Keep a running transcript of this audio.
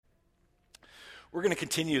We're going to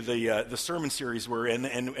continue the sermon series we're in,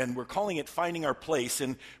 and we're calling it Finding Our Place,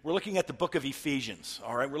 and we're looking at the book of Ephesians,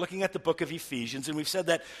 all right? We're looking at the book of Ephesians, and we've said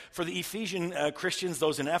that for the Ephesian Christians,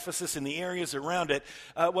 those in Ephesus and the areas around it,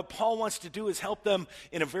 what Paul wants to do is help them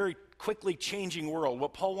in a very quickly changing world.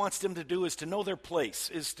 What Paul wants them to do is to know their place,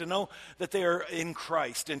 is to know that they are in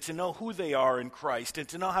Christ, and to know who they are in Christ, and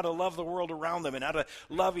to know how to love the world around them, and how to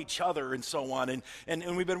love each other, and so on.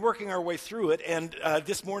 And we've been working our way through it, and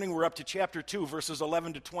this morning we're up to chapter 2, verses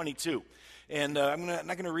 11 to 22. And I'm not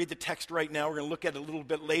going to read the text right now. We're going to look at it a little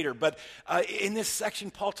bit later. But in this section,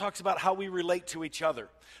 Paul talks about how we relate to each other.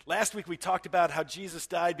 Last week, we talked about how Jesus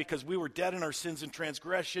died because we were dead in our sins and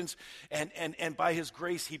transgressions, and by his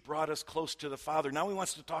grace, he brought us close to the Father. Now he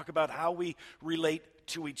wants to talk about how we relate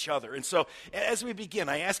to each other. And so as we begin,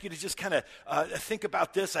 I ask you to just kind of think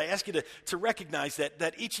about this. I ask you to recognize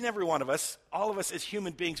that each and every one of us, all of us as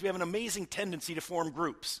human beings, we have an amazing tendency to form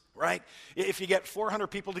groups, right? If you get 400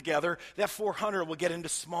 people together, that 400 will get into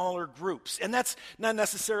smaller groups. And that's not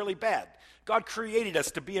necessarily bad. God created us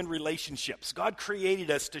to be in relationships. God created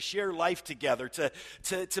us to share life together,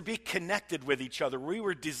 to be connected with each other. We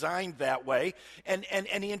were designed that way, and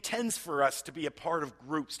he intends for us to be a part of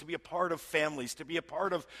groups, to be a part of families, to be a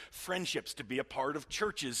part of friendships, to be a part of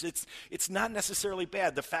churches. It's not necessarily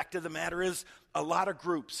bad. The fact of the matter is, a lot of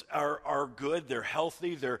groups are good, they're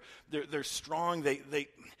healthy, they're strong,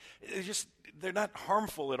 they're not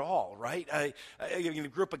harmful at all, right? A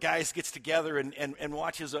group of guys gets together and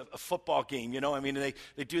watches a football game, you know. I mean,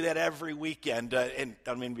 they do that every weekend, and I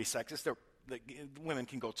don't mean to be sexist. The women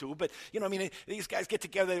can go too, but, you know, I mean, these guys get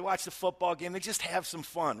together, they watch the football game, they just have some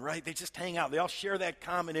fun, right? They just hang out. They all share that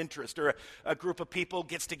common interest. Or a group of people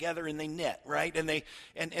gets together and they knit, right? And they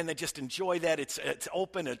just enjoy that. It's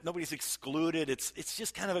open. Nobody's excluded. It's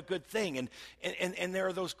just kind of a good thing. And there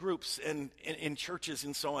are those groups in churches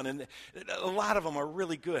and so on, and a lot of them are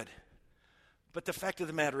really good. But the fact of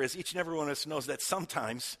the matter is, each and every one of us knows that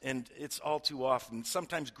sometimes, and it's all too often,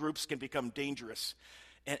 sometimes groups can become dangerous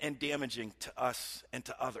and damaging to us and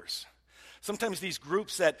to others. Sometimes these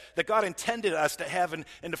groups that God intended us to have and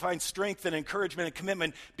to find strength and encouragement and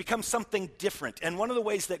commitment become something different. And one of the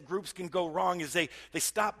ways that groups can go wrong is they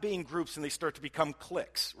stop being groups and they start to become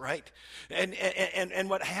cliques, right? And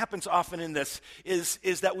what happens often in this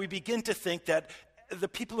is that we begin to think that the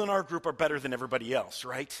people in our group are better than everybody else,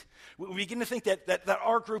 right? We begin to think that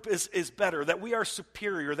our group is better, that we are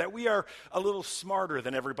superior, that we are a little smarter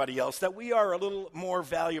than everybody else, that we are a little more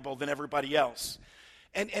valuable than everybody else.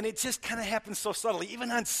 And it just kind of happens so subtly,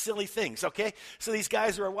 even on silly things, okay? So these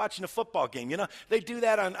guys who are watching a football game, you know, they do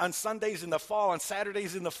that on Sundays in the fall, on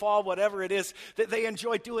Saturdays in the fall, whatever it is, they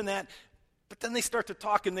enjoy doing that. But then they start to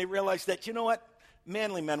talk and they realize that, you know what,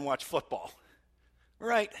 manly men watch football,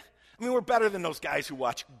 right? I mean, we're better than those guys who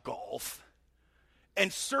watch golf,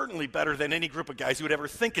 and certainly better than any group of guys who would ever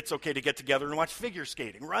think it's okay to get together and watch figure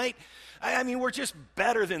skating, right? I mean, we're just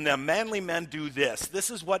better than them. Manly men do this. This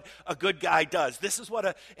is what a good guy does. This is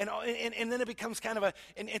what and then it becomes kind of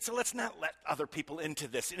and so let's not let other people into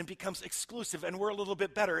this, and it becomes exclusive, and we're a little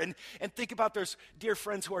bit better. And think about those dear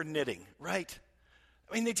friends who are knitting, right?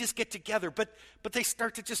 I mean, they just get together, but they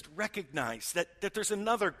start to just recognize that there's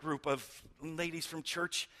another group of ladies from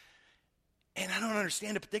church. And I don't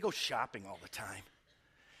understand it, but they go shopping all the time.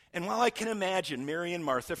 And while I can imagine Mary and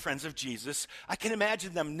Martha, friends of Jesus, I can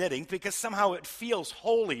imagine them knitting because somehow it feels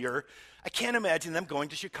holier. I can't imagine them going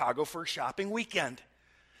to Chicago for a shopping weekend.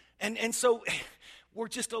 And so we're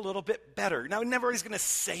just a little bit better. Now, nobody's going to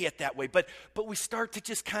say it that way, but we start to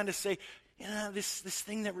just kind of say, you know, this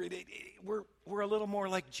thing that we're a little more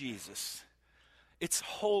like Jesus. It's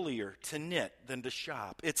holier to knit than to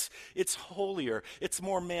shop. It's holier. It's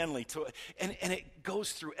more manly and it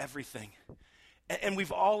goes through everything. And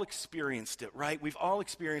we've all experienced it, right? We've all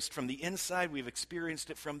experienced from the inside. We've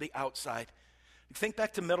experienced it from the outside. Think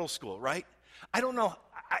back to middle school, right? I don't know.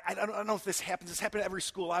 I don't know if this happens. This happened at every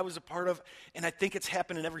school I was a part of, and I think it's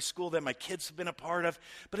happened in every school that my kids have been a part of.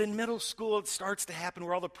 But in middle school, it starts to happen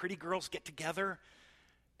where all the pretty girls get together,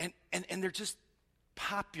 and they're just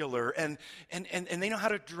popular, and they know how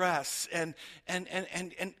to dress, and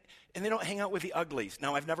they don't hang out with the uglies.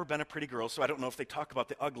 Now, I've never been a pretty girl, so I don't know if they talk about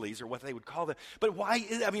the uglies or what they would call them. But why?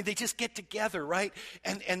 I mean, they just get together, right?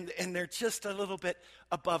 And they're just a little bit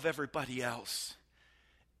above everybody else.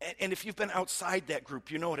 And if you've been outside that group,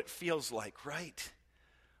 you know what it feels like, right?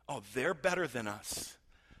 Oh, they're better than us.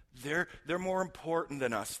 They're more important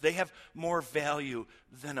than us. They have more value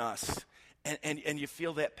than us. And you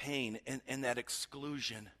feel that pain and that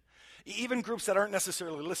exclusion. Even groups that aren't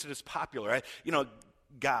necessarily listed as popular. You know,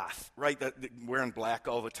 goth, right? Wearing black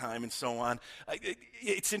all the time and so on.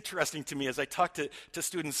 It's interesting to me as I talk to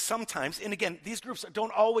students sometimes, and again, these groups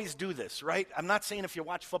don't always do this, right? I'm not saying if you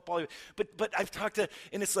watch football, but I've talked to,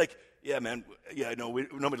 and it's like, yeah, man, yeah, no,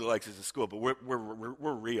 nobody likes us at school, but we're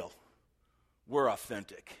real. We're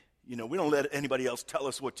authentic. We don't let anybody else tell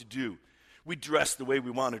us what to do. We dress the way we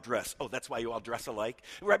want to dress. Oh, that's why you all dress alike?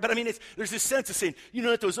 Right? But I mean, there's this sense of saying,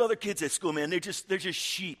 those other kids at school, man, they're just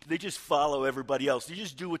sheep. They just follow everybody else. They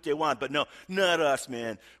just do what they want. But no, not us,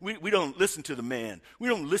 man. We don't listen to the man. We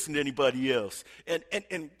don't listen to anybody else. And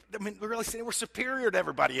I mean, we're really saying we're superior to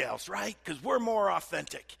everybody else, right? Because we're more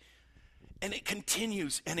authentic. And it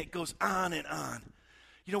continues, and it goes on and on.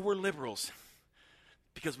 We're liberals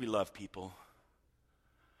because we love people.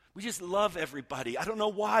 We just love everybody. I don't know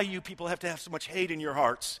why you people have to have so much hate in your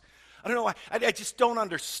hearts. I don't know why. I just don't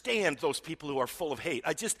understand those people who are full of hate.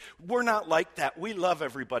 We're not like that. We love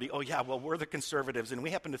everybody. Oh, yeah, well, we're the conservatives, and we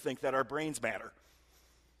happen to think that our brains matter.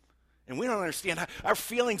 And we don't understand our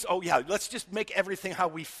feelings. Oh, yeah, let's just make everything how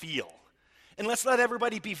we feel. And let's let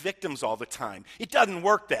everybody be victims all the time. It doesn't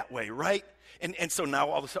work that way, right? And so now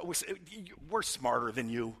all of a sudden, we're smarter than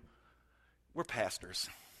you. We're pastors.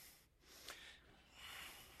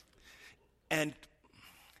 And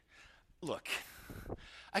look,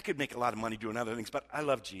 I could make a lot of money doing other things, but I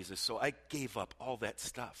love Jesus, so I gave up all that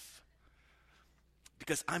stuff.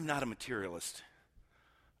 Because I'm not a materialist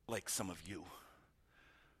like some of you.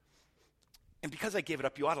 And because I gave it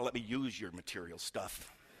up, you ought to let me use your material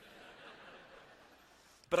stuff.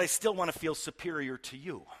 But I still want to feel superior to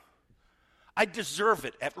you. I deserve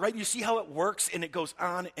it, right? You see how it works, and it goes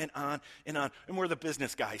on and on and on. And we're the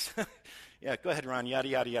business guys. Yeah, go ahead, Ron, yada,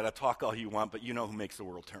 yada, yada, talk all you want, but you know who makes the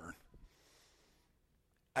world turn.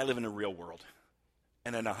 I live in a real world,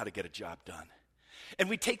 and I know how to get a job done. And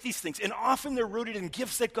we take these things, and often they're rooted in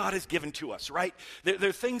gifts that God has given to us, right?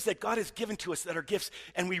 They're things that God has given to us that are gifts,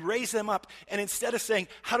 and we raise them up, and instead of saying,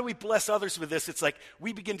 how do we bless others with this, it's like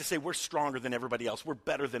we begin to say, we're stronger than everybody else, we're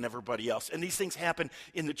better than everybody else. And these things happen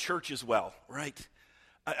in the church as well, right?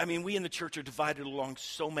 I mean, we in the church are divided along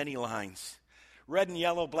so many lines. Red and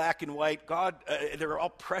yellow, black and white, God, they're all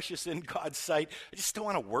precious in God's sight. I just don't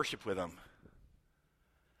want to worship with them.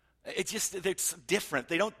 It's different.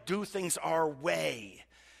 They don't do things our way.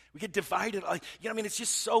 We get divided. It's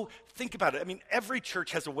just so, think about it. I mean, every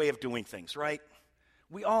church has a way of doing things, right?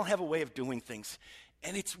 We all have a way of doing things.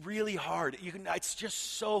 And it's really hard. It's just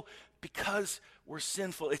so, because we're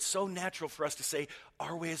sinful, it's so natural for us to say,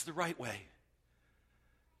 our way is the right way.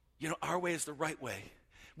 Our way is the right way.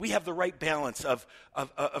 We have the right balance of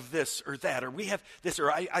this or that, or we have this,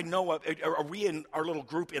 or I know, or we in our little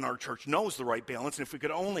group in our church knows the right balance, and if we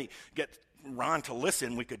could only get Ron to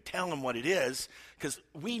listen, we could tell him what it is, because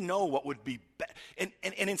we know what would be and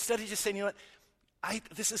instead of just saying,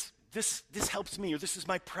 this helps me, or this is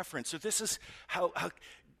my preference, or this is how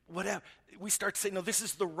whatever, we start saying, no, this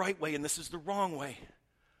is the right way, and this is the wrong way,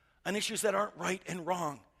 on issues that aren't right and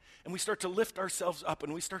wrong. And we start to lift ourselves up,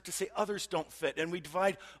 and we start to say others don't fit, and we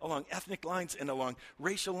divide along ethnic lines and along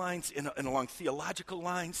racial lines and along theological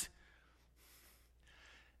lines.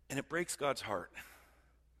 And it breaks God's heart.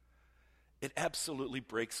 It absolutely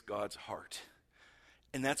breaks God's heart.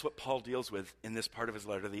 And that's what Paul deals with in this part of his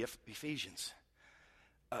letter to the Ephesians.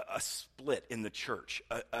 A split in the church,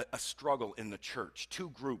 a struggle in the church,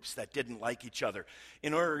 two groups that didn't like each other.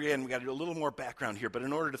 In order, again, we got to do a little more background here, but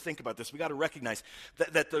in order to think about this, we got to recognize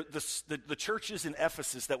that the churches in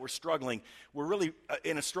Ephesus that were struggling were really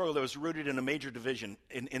in a struggle that was rooted in a major division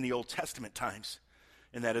in the Old Testament times,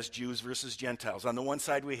 and that is Jews versus Gentiles. On the one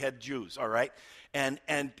side, we had Jews, all right? And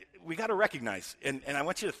we got to recognize, and I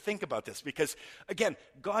want you to think about this, because, again,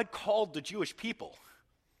 God called the Jewish people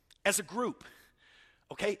as a group.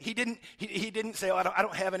 Okay, he didn't say, oh, I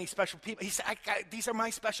don't have any special people. He said, these are my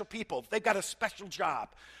special people. They've got a special job.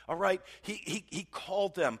 All right, he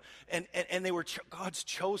called them, and they were God's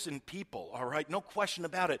chosen people. All right, no question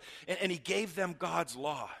about it. And he gave them God's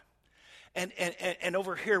law. And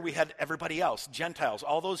over here we had everybody else, Gentiles.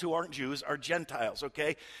 All those who aren't Jews are Gentiles.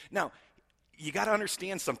 Okay, now you got to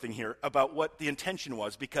understand something here about what the intention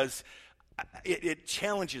was, because it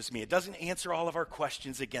challenges me. It doesn't answer all of our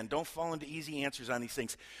questions. Again, don't fall into easy answers on these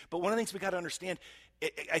things. But one of the things we got to understand,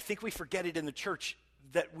 I think we forget it in the church,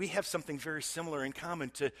 that we have something very similar in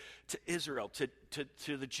common to Israel,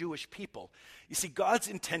 to the Jewish people. You see, God's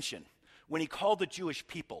intention when he called the Jewish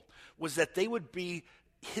people was that they would be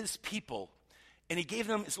his people. And he gave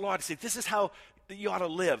them his law to say, this is how you ought to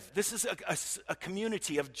live. This is a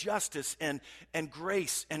community of justice and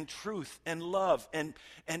grace and truth and love and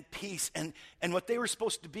peace. And what they were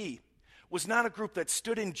supposed to be was not a group that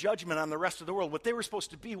stood in judgment on the rest of the world. What they were supposed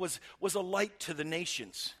to be was a light to the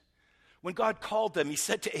nations. When God called them, he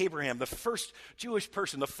said to Abraham, the first Jewish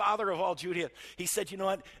person, the father of all Judea, he said, you know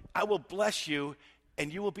what? I will bless you,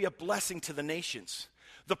 and you will be a blessing to the nations.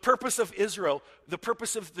 The purpose of Israel, the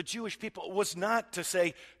purpose of the Jewish people was not to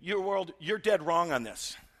say, your world, you're dead wrong on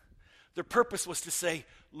this. Their purpose was to say,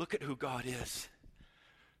 look at who God is.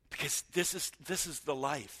 Because this is the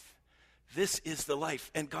life. This is the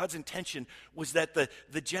life. And God's intention was that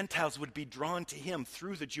the Gentiles would be drawn to him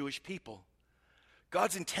through the Jewish people.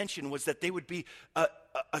 God's intention was that they would be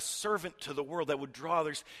a servant to the world that would draw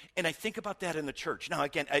others. And I think about that in the church. Now,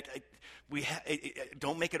 again,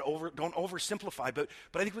 don't oversimplify, but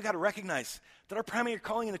I think we got to recognize that our primary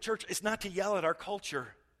calling in the church is not to yell at our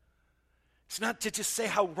culture. It's not to just say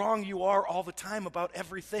how wrong you are all the time about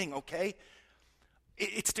everything, okay?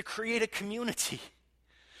 It's to create a community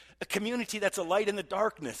that's a light in the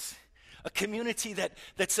darkness, a community that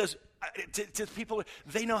says to people,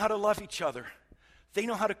 they know how to love each other. They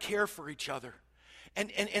know how to care for each other.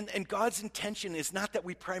 And God's intention is not that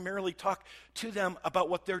we primarily talk to them about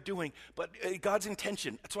what they're doing, but God's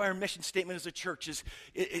intention, that's why our mission statement as a church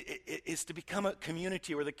is to become a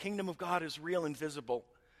community where the kingdom of God is real and visible.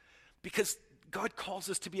 Because God calls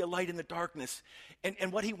us to be a light in the darkness.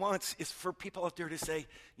 And what he wants is for people out there to say,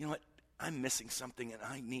 you know what, I'm missing something and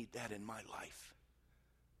I need that in my life.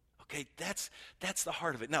 Okay, that's the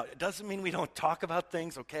heart of it. Now, it doesn't mean we don't talk about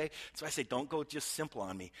things, okay? So I say, don't go just simple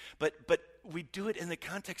on me. But we do it in the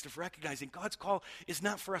context of recognizing God's call is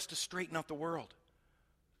not for us to straighten out the world.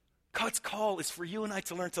 God's call is for you and I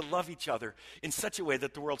to learn to love each other in such a way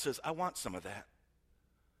that the world says, I want some of that.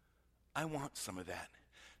 I want some of that.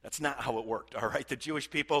 That's not how it worked, all right? The Jewish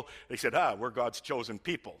people, they said, we're God's chosen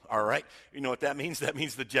people, all right? You know what that means? That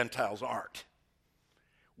means the Gentiles aren't.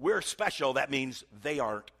 We're special, that means they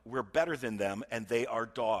aren't. We're better than them, and they are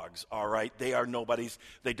dogs, all right? They are nobodies.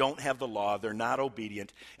 They don't have the law. They're not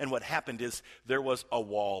obedient. And what happened is there was a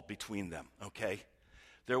wall between them, okay?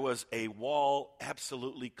 There was a wall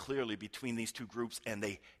absolutely clearly between these two groups, and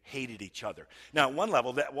they hated each other. Now, at one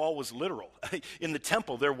level, that wall was literal. In the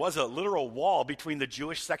temple, there was a literal wall between the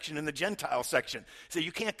Jewish section and the Gentile section. So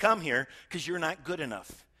you can't come here because you're not good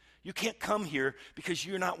enough. You can't come here because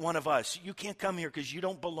you're not one of us. You can't come here because you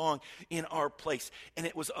don't belong in our place. And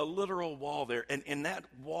it was a literal wall there. And that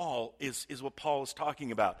wall is what Paul is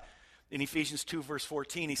talking about. In Ephesians 2, verse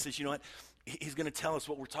 14, he says, you know what? He's going to tell us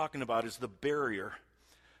what we're talking about is the barrier,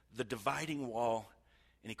 the dividing wall,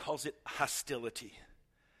 and he calls it hostility.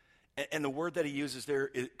 And the word that he uses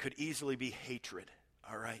there, it could easily be hatred,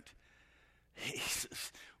 all right? He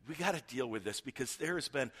says, we got to deal with this because there has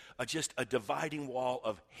been just a dividing wall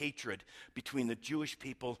of hatred between the Jewish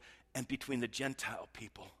people and between the Gentile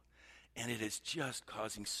people. And it is just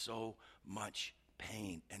causing so much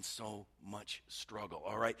pain and so much struggle,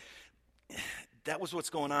 all right? That was what's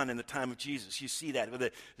going on in the time of Jesus. You see that with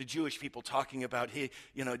the Jewish people talking about, hey,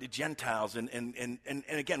 you know, the Gentiles. And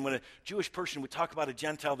again, when a Jewish person would talk about a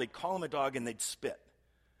Gentile, they'd call him a dog and they'd spit.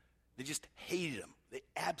 They just hated him. They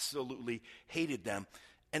absolutely hated them.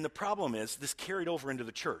 And the problem is, this carried over into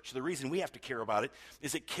the church. The reason we have to care about it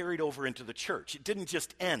is it carried over into the church. It didn't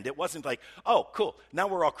just end. It wasn't like, oh, cool, now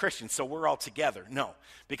we're all Christians, so we're all together. No,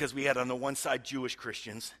 because we had on the one side Jewish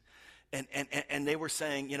Christians, and they were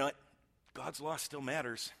saying, you know, God's law still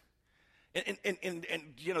matters. And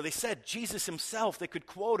you know, they said Jesus himself, they could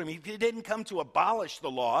quote him, he didn't come to abolish the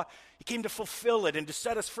law. He came to fulfill it and to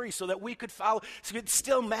set us free so that we could follow. So it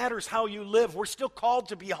still matters how you live. We're still called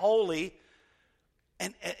to be holy.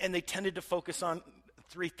 And they tended to focus on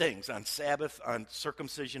three things, on Sabbath, on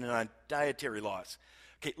circumcision, and on dietary laws.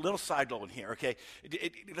 Okay, little side note here, okay?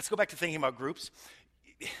 Let's go back to thinking about groups.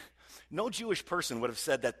 No Jewish person would have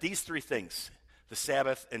said that these three things, the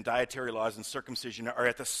Sabbath and dietary laws and circumcision, are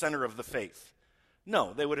at the center of the faith.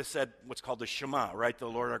 No, they would have said what's called the Shema, right? The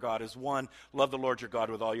Lord our God is one. Love the Lord your God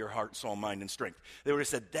with all your heart, soul, mind, and strength. They would have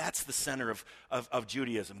said that's the center of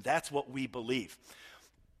Judaism. That's what we believe.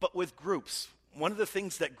 But with groups, one of the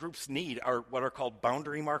things that groups need are what are called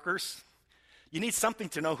boundary markers. You need something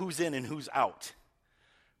to know who's in and who's out,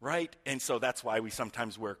 right? And so that's why we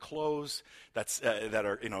sometimes wear clothes that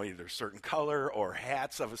are, you know, either certain color or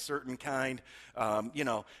hats of a certain kind, you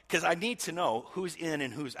know, because I need to know who's in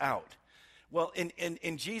and who's out. Well,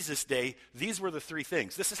 in Jesus' day, these were the three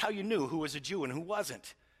things. This is how you knew who was a Jew and who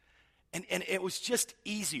wasn't. And it was just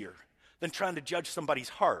easier than trying to judge somebody's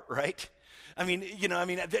heart, right? I mean, you know,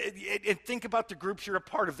 and think about the groups you're a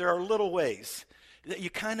part of. There are little ways that you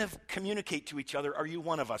kind of communicate to each other. Are you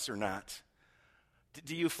one of us or not?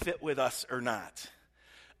 Do you fit with us or not?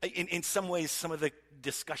 In some ways, some of the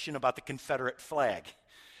discussion about the Confederate flag.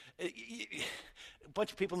 A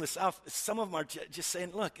bunch of people in the South, some of them are just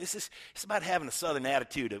saying, look, it's about having a Southern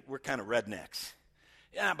attitude. We're kind of rednecks.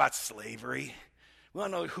 Yeah, about slavery. We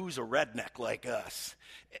want to know who's a redneck like us.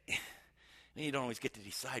 And you don't always get to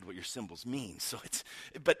decide what your symbols mean. So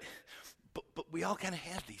but we all kind of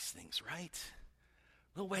have these things, right?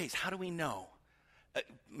 Little ways. How do we know?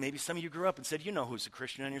 Maybe some of you grew up and said, you know who's a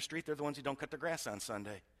Christian on your street. They're the ones who don't cut their grass on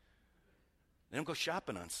Sunday. They don't go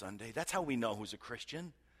shopping on Sunday. That's how we know who's a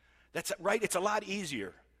Christian. That's right. It's a lot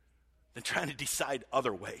easier than trying to decide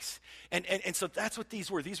other ways. And so that's what these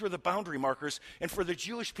were. These were the boundary markers. And for the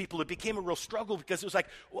Jewish people, it became a real struggle because it was like,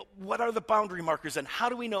 what are the boundary markers and how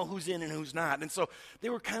do we know who's in and who's not? And so they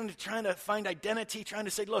were kind of trying to find identity, trying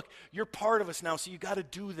to say, look, you're part of us now, so you got to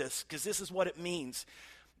do this because this is what it means.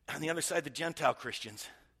 On the other side, the Gentile Christians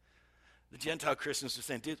were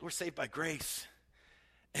saying, dude, we're saved by grace.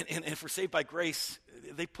 And if we're saved by grace,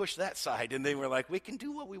 they pushed that side, and they were like, we can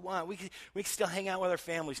do what we want. We can still hang out with our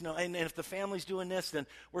families. No, and if the family's doing this, then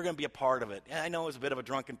we're going to be a part of it. I know it was a bit of a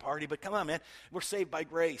drunken party, but come on, man. We're saved by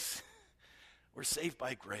grace. We're saved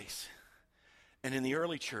by grace. And in the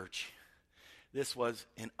early church, this was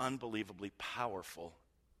an unbelievably powerful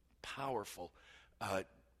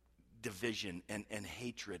division and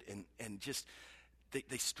hatred, and just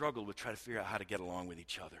they struggled with trying to figure out how to get along with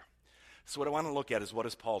each other. So what I want to look at is, what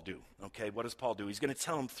does Paul do? Okay, what does Paul do? He's going to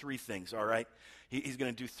tell them three things, all right? He's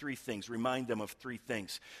going to do three things, remind them of three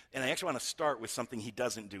things. And I actually want to start with something he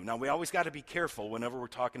doesn't do. Now, we always got to be careful whenever we're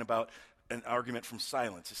talking about an argument from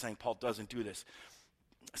silence. It's saying Paul doesn't do this.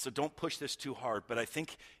 So don't push this too hard, but I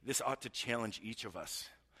think this ought to challenge each of us,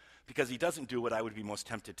 because he doesn't do what I would be most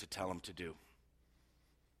tempted to tell him to do.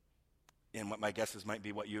 And what my guesses might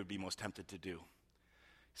be what you would be most tempted to do.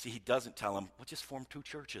 See, he doesn't tell them, well, just form two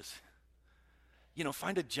churches. You know,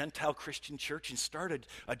 find a Gentile Christian church and start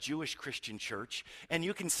a Jewish Christian church. And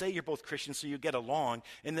you can say you're both Christians so you get along,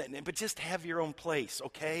 but just have your own place,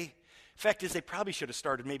 okay? Fact is, they probably should have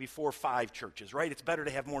started maybe 4 or 5 churches, right? It's better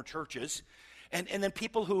to have more churches. And then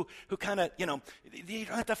people who kind of, you know, you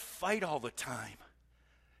don't have to fight all the time.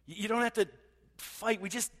 You don't have to fight. We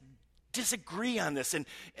just disagree on this. But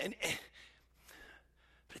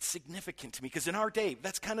it's significant to me, because in our day,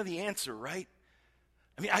 that's kind of the answer, right?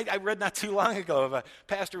 I mean, I read not too long ago of a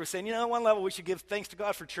pastor was saying, you know, on one level we should give thanks to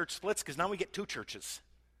God for church splits, because now we get 2 churches.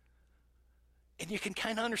 And you can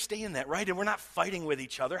kind of understand that, right? And we're not fighting with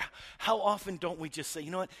each other. How often don't we just say,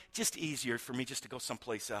 you know what, just easier for me just to go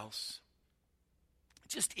someplace else.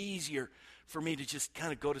 Just easier for me to just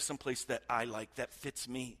kind of go to someplace that I like, that fits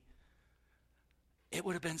me. It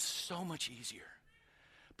would have been so much easier.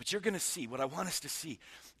 But you're going to see, what I want us to see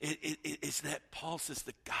is that Paul says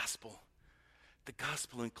the gospel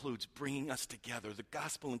includes bringing us together. The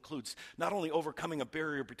gospel includes not only overcoming a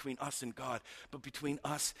barrier between us and God, but between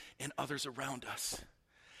us and others around us.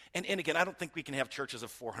 And again, I don't think we can have churches of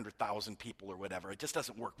 400,000 people or whatever. It just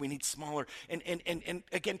doesn't work. We need smaller. And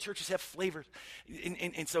again, churches have flavors.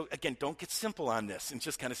 And so, again, don't get simple on this and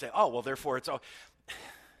just kind of say, oh, well, therefore it's all.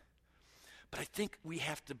 But I think we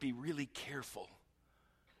have to be really careful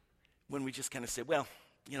when we just kind of say, well,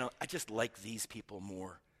 you know, I just like these people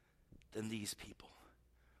more than these people.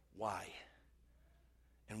 Why?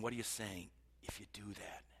 And what are you saying if you do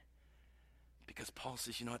that? Because Paul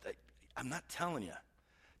says, you know what, I'm not telling you,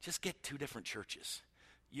 just get 2 different churches.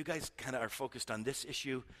 You guys kind of are focused on this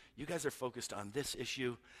issue. You guys are focused on this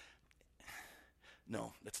issue.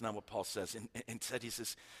 No, that's not what Paul says. Instead, he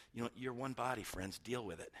says, you know, you're one body, friends, deal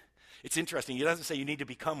with it. It's interesting. He doesn't say you need to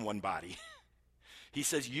become one body. He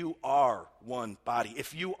says you are one body.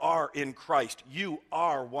 If you are in Christ, you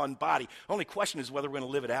are one body. The only question is whether we're going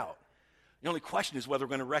to live it out. The only question is whether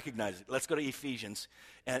we're going to recognize it. Let's go to Ephesians,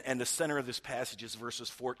 and the center of this passage is verses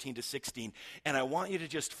 14 to 16. And I want you to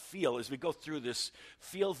just feel, as we go through this,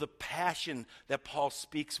 feel the passion that Paul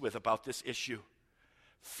speaks with about this issue.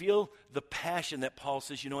 Feel the passion that Paul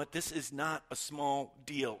says, you know what, this is not a small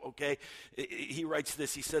deal, okay? He writes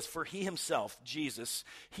this, he says, for he himself, Jesus,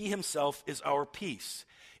 he himself is our peace.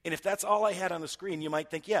 And if that's all I had on the screen, you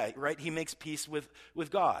might think, yeah, right, he makes peace with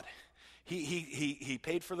God. He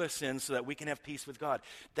paid for the sins so that we can have peace with God.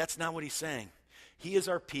 That's not what he's saying. He is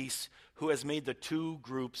our peace who has made the 2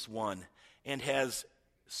 groups one and has,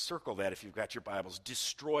 circle that if you've got your Bibles,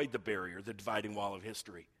 destroyed the barrier, the dividing wall of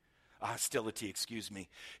history. Hostility,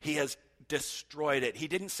 He has destroyed it. He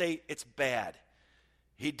didn't say it's bad.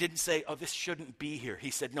 He didn't say, oh, this shouldn't be here. He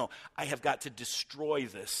said, no, I have got to destroy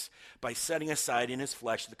this by setting aside in his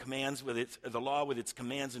flesh the law with its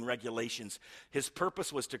commands and regulations. His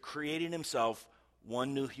purpose was to create in himself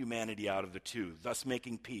one new humanity out of the two, thus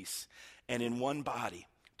making peace, and in one body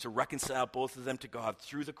to reconcile both of them to God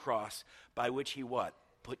through the cross, by which he what?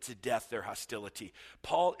 Put to death their hostility.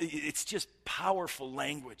 Paul, it's just powerful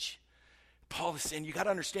language. Paul is saying, you got to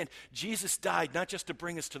understand, Jesus died not just to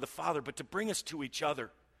bring us to the Father, but to bring us to each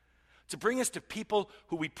other. To bring us to people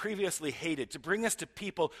who we previously hated, to bring us to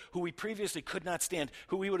people who we previously could not stand,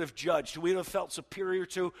 who we would have judged, who we would have felt superior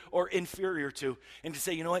to or inferior to, and to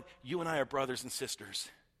say, you know what, you and I are brothers and sisters.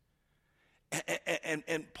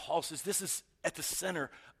 And Paul says this is at the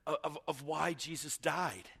center of why Jesus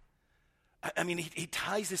died. I mean, he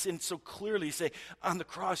ties this in so clearly. He say, on the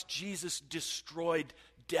cross, Jesus destroyed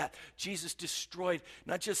death. Jesus destroyed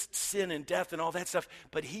not just sin and death and all that stuff,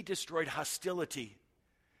 but he destroyed hostility.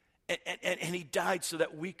 And he died so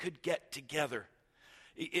that we could get together.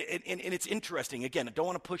 And it's interesting. Again, I don't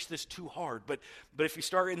want to push this too hard, but if you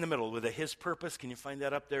start in the middle with his purpose, can you find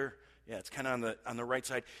that up there? Yeah, it's kind of on the right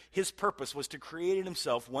side. His purpose was to create in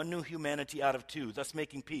himself one new humanity out of two, thus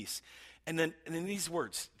making peace. And then these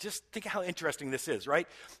words, just think how interesting this is, right?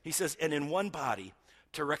 He says, and in one body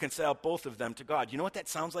to reconcile both of them to God. You know what that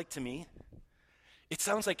sounds like to me? It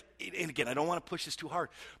sounds like, and again, I don't want to push this too hard,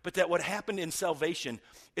 but that what happened in salvation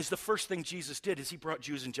is the first thing Jesus did is he brought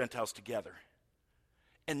Jews and Gentiles together.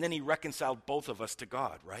 And then he reconciled both of us to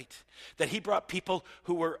God, right? That he brought people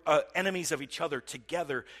who were enemies of each other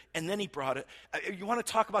together, and then he brought it. You want to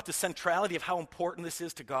talk about the centrality of how important this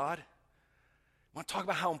is to God? I want to talk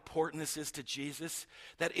about how important this is to Jesus?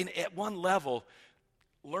 That at one level,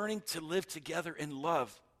 learning to live together in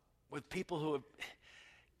love with people who have...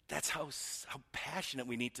 That's how passionate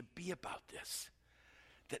we need to be about this,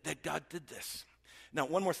 that God did this. Now,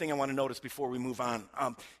 one more thing I want to notice before we move on,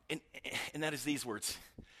 and that is these words.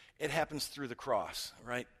 It happens through the cross,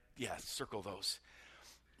 right? Yeah, circle those.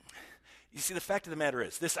 You see, the fact of the matter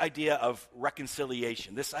is, this idea of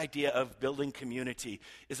reconciliation, this idea of building community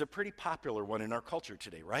is a pretty popular one in our culture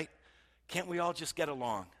today, right? Can't we all just get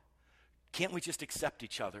along? Can't we just accept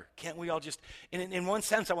each other? Can't we all just, in one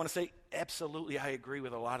sense, I want to say, absolutely, I agree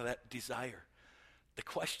with a lot of that desire. The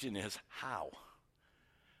question is, how?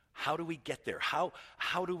 How do we get there? How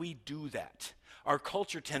do we do that? Our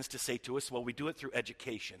culture tends to say to us, well, we do it through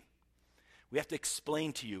education. We have to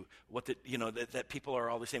explain to you that people are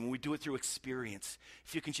all the same. We do it through experience.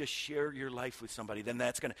 If you can just share your life with somebody, then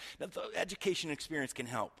that's going to, the education and experience can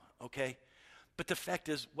help, okay? But the fact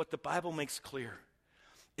is, what the Bible makes clear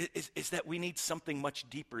is that we need something much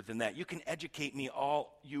deeper than that. You can educate me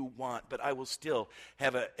all you want, but I will still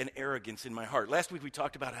have an arrogance in my heart. Last week we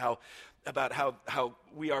talked about how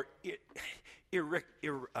we are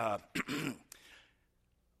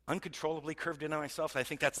uncontrollably curved in on ourselves. I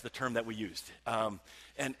think that's the term that we used. And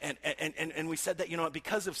we said that,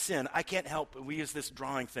 because of sin, I can't help, we use this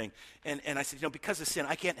drawing thing. And I said, because of sin,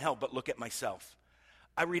 I can't help but look at myself.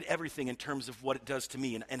 I read everything in terms of what it does to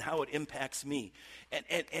me and how it impacts me.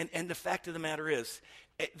 And the fact of the matter is,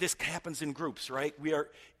 this happens in groups, right? We are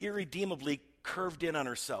irredeemably curved in on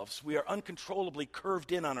ourselves. We are uncontrollably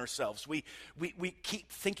curved in on ourselves. We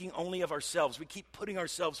keep thinking only of ourselves. We keep putting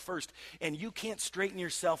ourselves first. And you can't straighten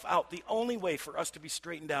yourself out. The only way for us to be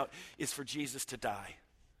straightened out is for Jesus to die.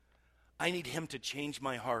 I need him to change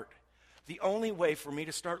my heart. The only way for me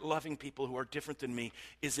to start loving people who are different than me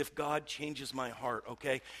is if God changes my heart,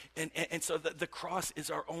 okay? And so the cross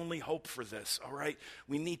is our only hope for this, all right?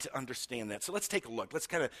 We need to understand that. So let's take a look. Let's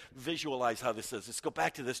kind of visualize how this is. Let's go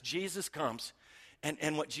back to this. Jesus comes,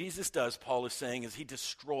 and what Jesus does, Paul is saying, is he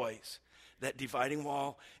destroys that dividing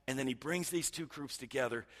wall, and then he brings these two groups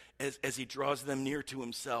together as he draws them near to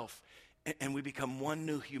himself, and we become one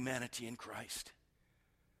new humanity in Christ.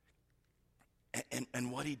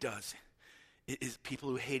 And what he does is people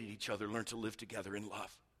who hated each other learn to live together in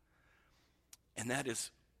love. And that is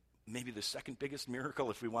maybe the second biggest miracle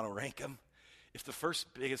if we want to rank them. If the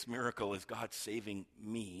first biggest miracle is God saving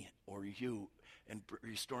me or you and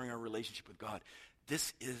restoring our relationship with God,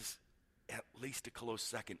 this is at least a close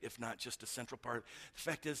second, if not just a central part. The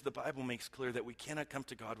fact is, the Bible makes clear that we cannot come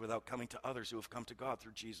to God without coming to others who have come to God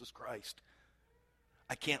through Jesus Christ.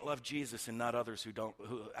 I can't love Jesus and not others who don't.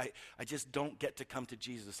 I just don't get to come to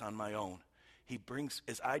Jesus on my own. He brings,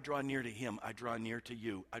 as I draw near to him, I draw near to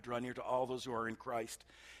you. I draw near to all those who are in Christ.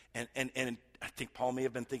 And I think Paul may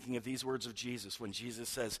have been thinking of these words of Jesus when Jesus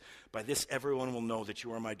says, by this everyone will know that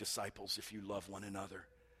you are my disciples if you love one another.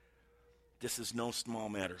 This is no small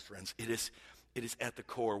matter, friends. It is at the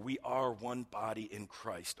core. We are one body in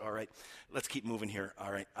Christ, all right? Let's keep moving here,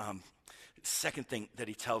 all right? Second thing that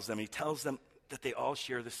he tells them that they all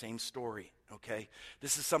share the same story, okay?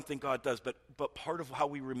 This is something God does, but part of how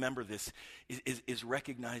we remember this is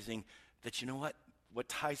recognizing that, you know what? what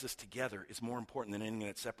ties us together is more important than anything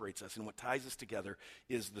that separates us. And what ties us together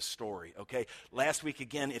is the story, okay? Last week,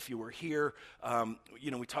 again, if you were here,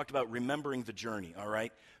 we talked about remembering the journey, all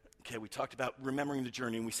right? Okay, we talked about remembering the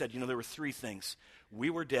journey, and we said, there were three things. We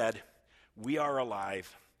were dead, we are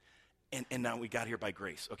alive, and now we got here by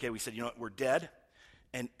grace. Okay, we said, we're dead,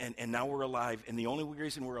 and now we're alive, and the only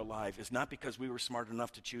reason we're alive is not because we were smart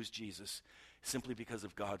enough to choose Jesus, simply because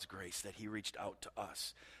of God's grace, that he reached out to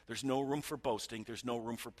us. There's no room for boasting. There's no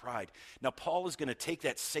room for pride. Now, Paul is going to take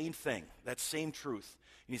that same thing, that same truth,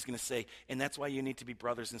 and he's going to say, and that's why you need to be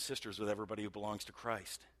brothers and sisters with everybody who belongs to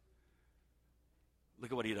Christ.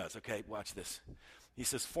 Look at what he does. Okay, watch this. He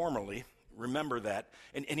says, formerly, remember that,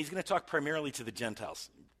 and he's going to talk primarily to the Gentiles.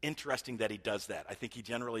 Interesting that he does that. I think he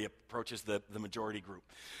generally approaches the majority group.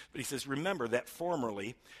 But he says, remember that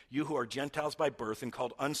formerly, you who are Gentiles by birth and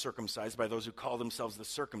called uncircumcised by those who call themselves the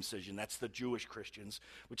circumcision, that's the Jewish Christians,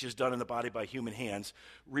 which is done in the body by human hands,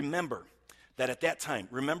 remember that at that time,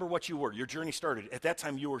 remember what you were. Your journey started. At that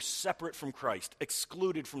time, you were separate from Christ,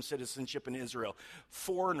 excluded from citizenship in Israel,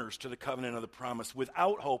 foreigners to the covenant of the promise,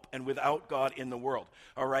 without hope and without God in the world.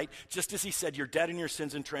 All right? Just as he said, you're dead in your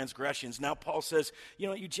sins and transgressions. Now Paul says,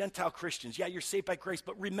 you Gentile Christians, yeah, you're saved by grace,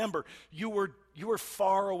 but remember, you were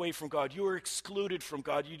far away from God. You were excluded from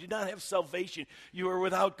God. You did not have salvation. You were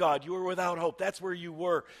without God. You were without hope. That's where you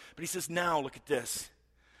were. But he says, now, look at this.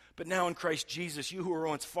 But now in Christ Jesus, you who were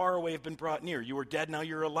once far away have been brought near. You were dead, now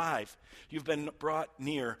you're alive. You've been brought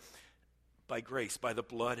near by grace, by the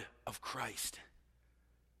blood of Christ.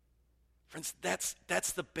 Friends, that's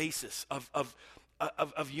the basis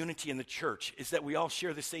of unity in the church, is that we all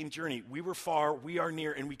share the same journey. We were far, we are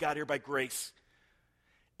near, and we got here by grace.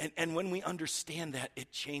 And when we understand that,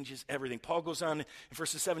 it changes everything. Paul goes on in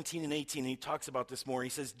verses 17 and 18, and he talks about this more. He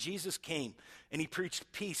says, Jesus came, and he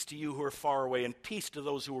preached peace to you who are far away, and peace to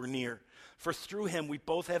those who are near. For through him we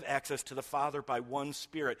both have access to the Father by one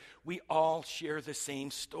Spirit. We all share the same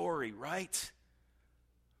story, right?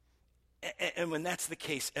 And when that's the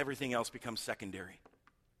case, everything else becomes secondary.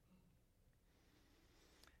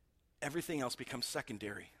 Everything else becomes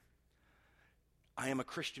secondary. I am a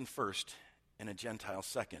Christian first, and a Gentile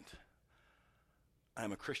second. I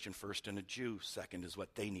am a Christian first and a Jew second is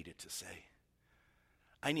what they needed to say.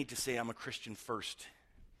 I need to say I'm a Christian first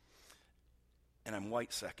and I'm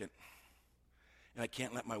white second. And I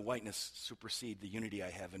can't let my whiteness supersede the unity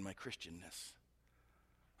I have in my Christianness.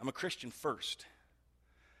 I'm a Christian first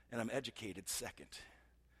and I'm educated second.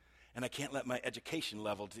 And I can't let my education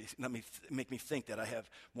level make me think that I have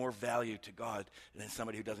more value to God than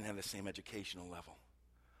somebody who doesn't have the same educational level.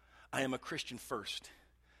 I am a Christian first,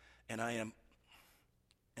 and I am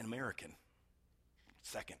an American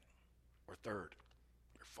second, or third,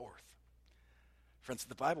 or fourth. Friends,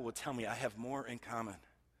 the Bible would tell me I have more in common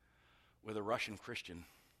with a Russian Christian,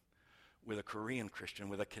 with a Korean Christian,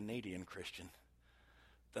 with a Canadian Christian,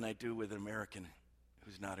 than I do with an American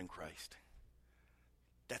who's not in Christ.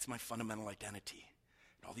 That's my fundamental identity.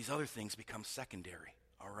 And all these other things become secondary,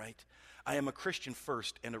 all right? I am a Christian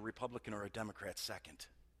first and a Republican or a Democrat second.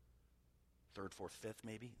 Third, fourth, fifth,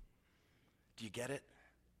 maybe? Do you get it?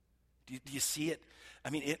 Do you see it? I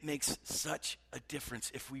mean, it makes such a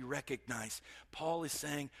difference if we recognize Paul is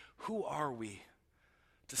saying, who are we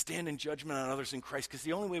to stand in judgment on others in Christ? Because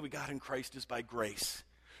the only way we got in Christ is by grace.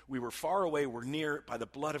 We were far away, we're near. By the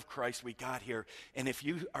blood of Christ, we got here. And if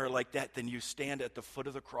you are like that, then you stand at the foot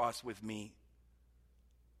of the cross with me.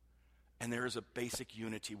 And there is a basic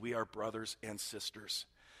unity. We are brothers and sisters.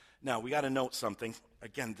 Now, we got to note something.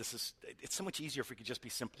 Again, it's so much easier if we could just be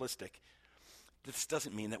simplistic. This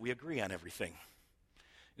doesn't mean that we agree on everything.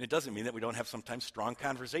 And it doesn't mean that we don't have sometimes strong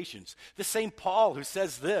conversations. The same Paul who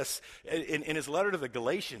says this in his letter to the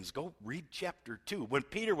Galatians, go read chapter 2. When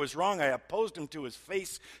Peter was wrong, I opposed him to his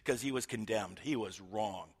face because he was condemned. He was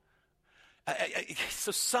wrong.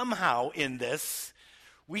 So somehow in this,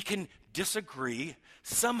 we can disagree.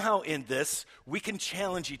 Somehow in this, we can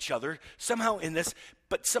challenge each other. Somehow in this,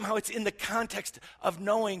 but somehow it's in the context of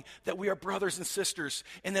knowing that we are brothers and sisters,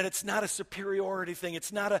 and that it's not a superiority thing.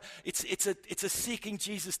 It's a seeking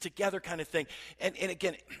Jesus together kind of thing. And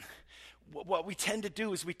again, what we tend to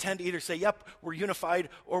do is we tend to either say, yep, we're unified,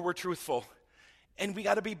 or we're truthful. And we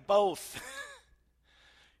got to be both.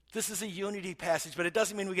 This is a unity passage, but it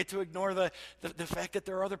doesn't mean we get to ignore the fact that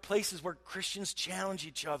there are other places where Christians challenge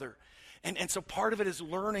each other. And so part of it is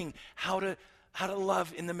learning how to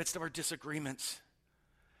love in the midst of our disagreements.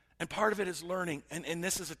 And part of it is learning, and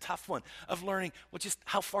this is a tough one, of learning, well, just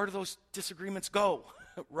how far do those disagreements go,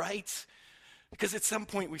 right? Because at some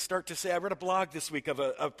point we start to say, I read a blog this week of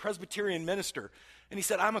a Presbyterian minister, and he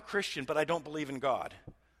said, I'm a Christian, but I don't believe in God.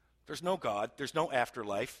 There's no God. There's no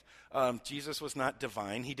afterlife. Jesus was not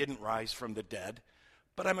divine. He didn't rise from the dead.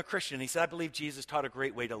 But I'm a Christian. He said, I believe Jesus taught a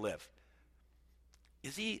great way to live.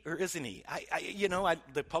 Is he or isn't he?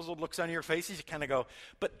 The puzzled looks on your faces, you kind of go,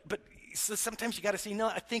 but so sometimes you got to say, no,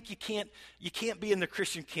 I think you can't be in the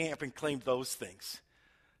Christian camp and claim those things.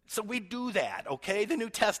 So we do that, okay? The New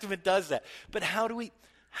Testament does that. But how do we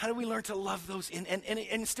learn to love those?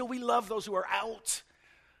 And still we love those who are out.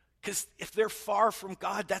 Because if they're far from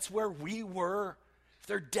God, that's where we were. If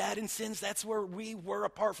they're dead in sins, that's where we were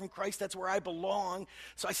apart from Christ. That's where I belong.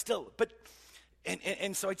 So I still, but...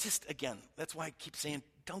 And so I just, again, that's why I keep saying,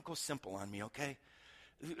 don't go simple on me, okay?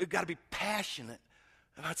 We've got to be passionate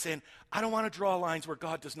about saying, I don't want to draw lines where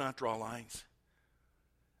God does not draw lines.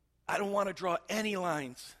 I don't want to draw any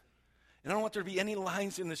lines. And I don't want there to be any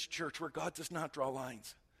lines in this church where God does not draw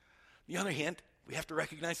lines. On the other hand, we have to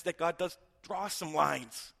recognize that God does draw some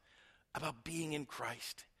lines about being in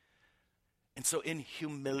Christ. And so in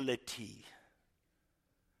humility,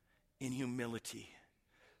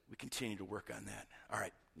 we continue to work on that. All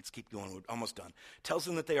right, let's keep going. We're almost done. Tells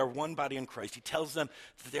them that they are one body in Christ. He tells them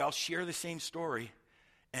that they all share the same story.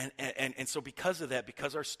 And so because of that,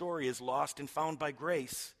 because our story is lost and found by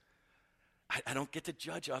grace, I don't get to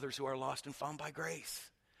judge others who are lost and found by grace.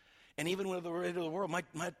 And even with the rest of the world,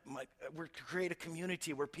 we're to create a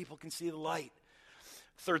community where people can see the light.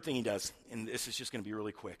 Third thing he does, and this is just going to be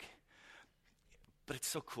really quick, but it's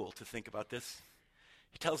so cool to think about this.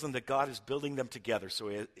 He tells them that God is building them together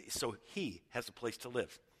so he has a place to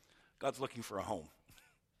live. God's looking for a home.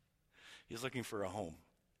 He's looking for a home.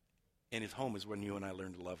 And his home is when you and I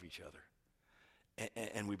learn to love each other.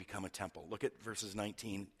 And we become a temple. Look at verses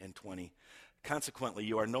 19 and 20. Consequently,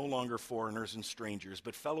 you are no longer foreigners and strangers,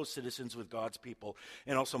 but fellow citizens with God's people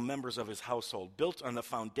and also members of his household, built on the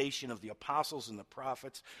foundation of the apostles and the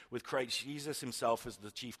prophets, with Christ Jesus himself as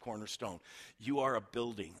the chief cornerstone. You are a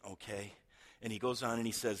building, okay? And he goes on and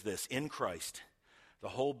he says this, in Christ, the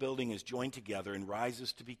whole building is joined together and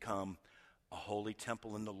rises to become a holy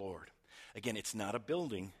temple in the Lord. Again, it's not a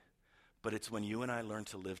building, but it's when you and I learn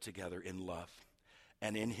to live together in love.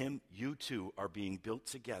 And in him, you too are being built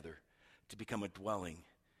together to become a dwelling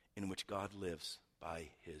in which God lives by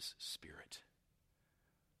his Spirit.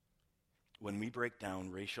 When we break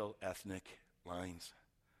down racial, ethnic lines,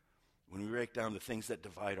 when we break down the things that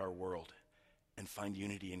divide our world and find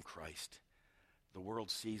unity in Christ, the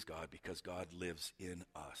world sees God because God lives in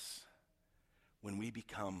us. When we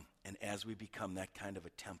become, and as we become that kind of a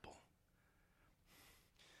temple,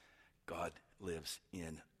 God lives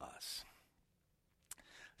in us.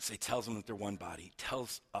 So he tells them that they're one body. He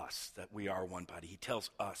tells us that we are one body. He tells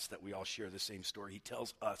us that we all share the same story. He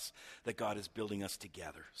tells us that God is building us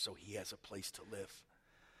together so he has a place to live.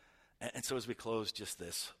 And so as we close, just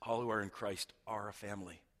this, all who are in Christ are a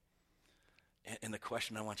family. And the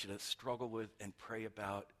question I want you to struggle with and pray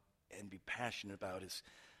about and be passionate about is,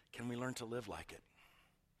 can we learn to live like it?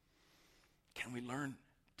 Can we learn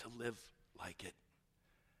to live like it?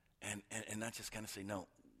 And not just kind of say, no,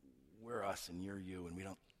 we're us and you're you, and we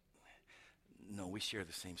don't. No, we share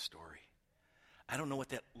the same story. I don't know what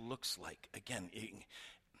that looks like. Again,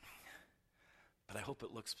 but I hope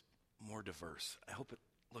it looks more diverse. I hope it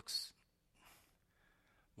looks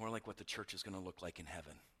more like what the church is going to look like in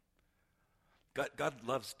heaven. God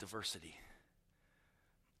loves diversity,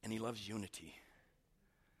 and he loves unity.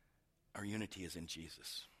 Our unity is in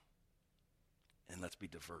Jesus. And let's be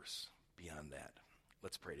diverse beyond that.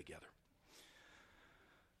 Let's pray together.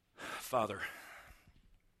 Father,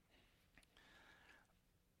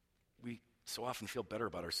 we so often feel better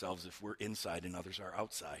about ourselves if we're inside and others are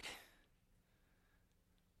outside.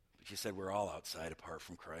 But you said we're all outside apart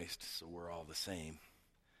from Christ, so we're all the same.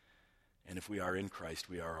 And if we are in Christ,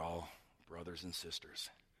 we are all brothers and sisters.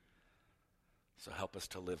 So help us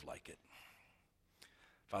to live like it.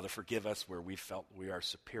 Father, forgive us where we felt we are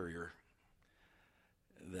superior,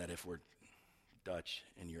 that if we're Dutch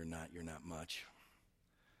and you're not much.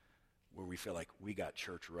 Where we feel like we got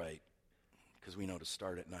church right because we know to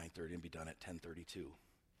start at 9:30 and be done at 10:32.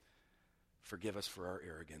 Forgive us for our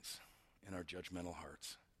arrogance and our judgmental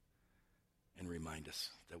hearts, and remind us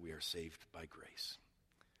that we are saved by grace.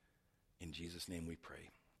 In Jesus' name we pray.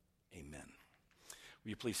 Amen. Will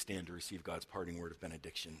you please stand to receive God's parting word of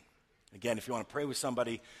benediction? Again, if you want to pray with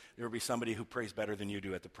somebody, there will be somebody who prays better than you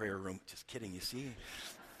do at the prayer room. Just kidding, you see?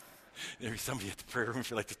 There'll be somebody at the prayer room if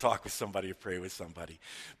you'd like to talk with somebody or pray with somebody.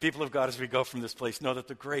 People of God, as we go from this place, know that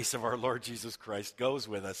the grace of our Lord Jesus Christ goes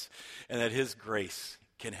with us, and that his grace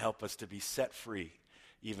can help us to be set free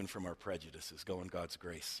even from our prejudices. Go in God's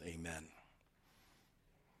grace. Amen.